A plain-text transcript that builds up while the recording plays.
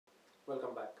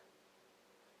Welcome back.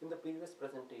 In the previous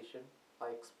presentation,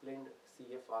 I explained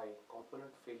CFI,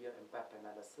 Component Failure Impact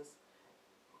Analysis,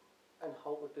 and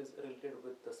how it is related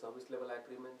with the service level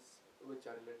agreements,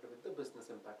 which are related with the business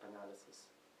impact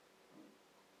analysis.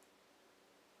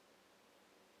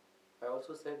 I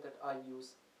also said that I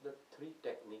use the three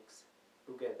techniques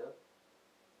together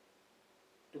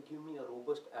to give me a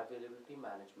robust availability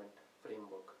management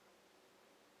framework.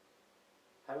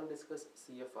 Having discussed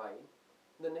CFI,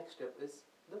 the next step is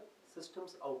the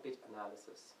systems outage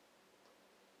analysis.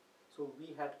 So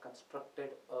we had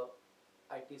constructed a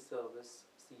IT service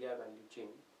CI value chain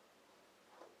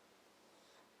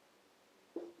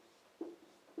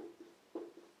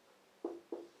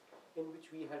in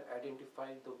which we had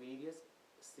identified the various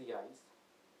CIs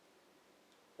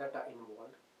that are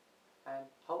involved and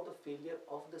how the failure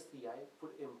of the CI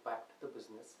would impact the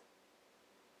business.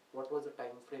 What was the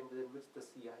time frame within which the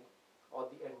CI or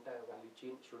the entire value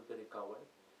chain should be recovered,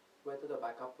 whether the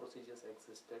backup procedures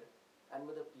existed, and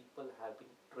whether people have been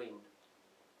trained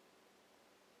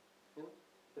in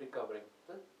recovering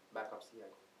the backup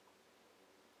CI.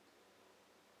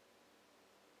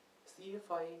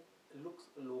 CFI looks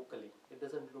locally, it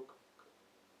doesn't look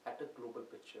at a global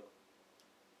picture.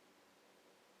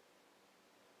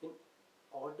 In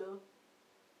order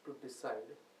to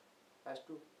decide as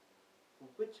to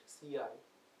which CI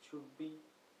should be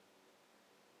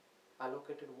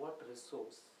allocated what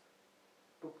resource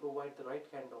to provide the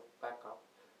right kind of backup,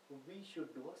 we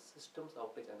should do a systems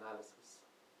outage analysis.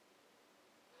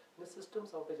 In the systems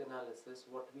outage analysis,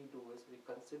 what we do is we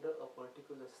consider a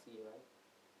particular CI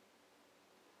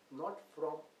not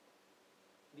from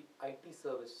the IT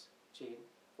service chain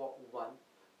for one,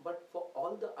 but for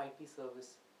all the IT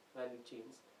service value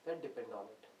chains that depend on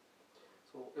it.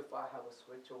 So if I have a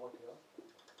switch over here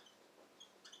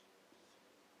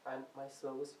and my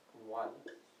service 1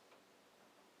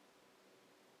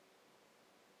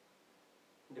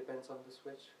 depends on the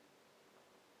switch,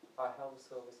 I have a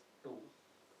service 2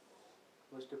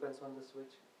 which depends on the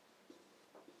switch,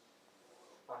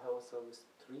 I have a service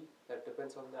 3 that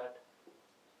depends on that,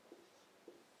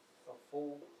 a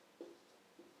 4,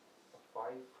 a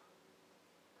 5.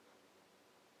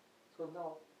 So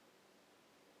now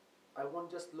I won't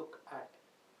just look at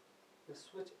the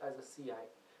switch as a CI,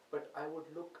 but I would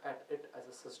look at it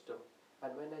as a system.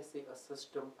 And when I say a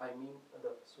system, I mean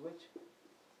the switch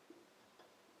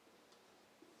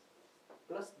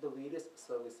plus the various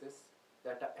services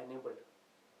that are enabled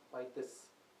by this.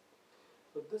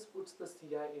 So this puts the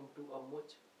CI into a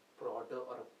much broader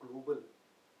or a global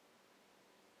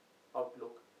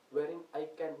outlook, wherein I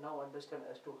can now understand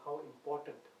as to how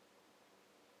important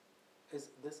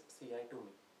is this CI to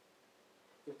me.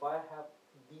 If I have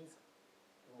these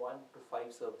 1 to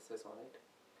 5 services on it,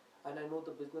 and I know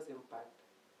the business impact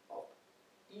of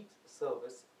each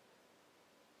service,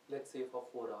 let's say for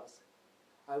 4 hours,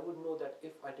 I would know that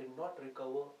if I did not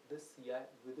recover this CI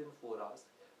within 4 hours,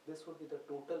 this would be the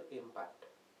total impact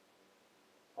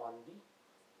on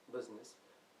the business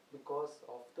because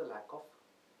of the lack of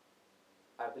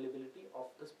availability of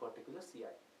this particular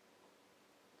CI.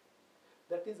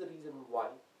 That is the reason why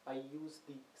I use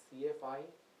the CFI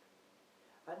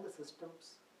and the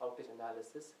systems outage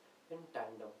analysis in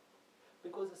tandem,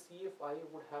 because the CFI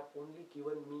would have only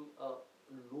given me a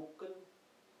local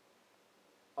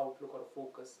outlook or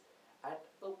focus at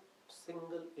a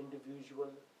single individual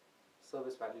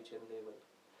service value chain level,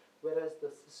 whereas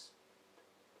the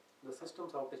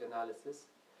systems outage analysis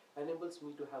enables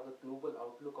me to have a global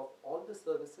outlook of all the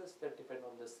services that depend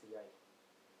on the CI.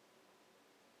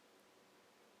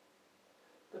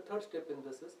 The third step in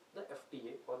this is the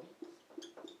FTA, or the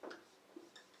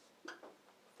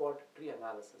fault tree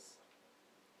analysis.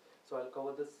 So I'll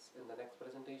cover this in the next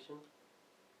presentation.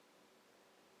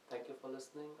 Thank you for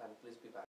listening, and please be back.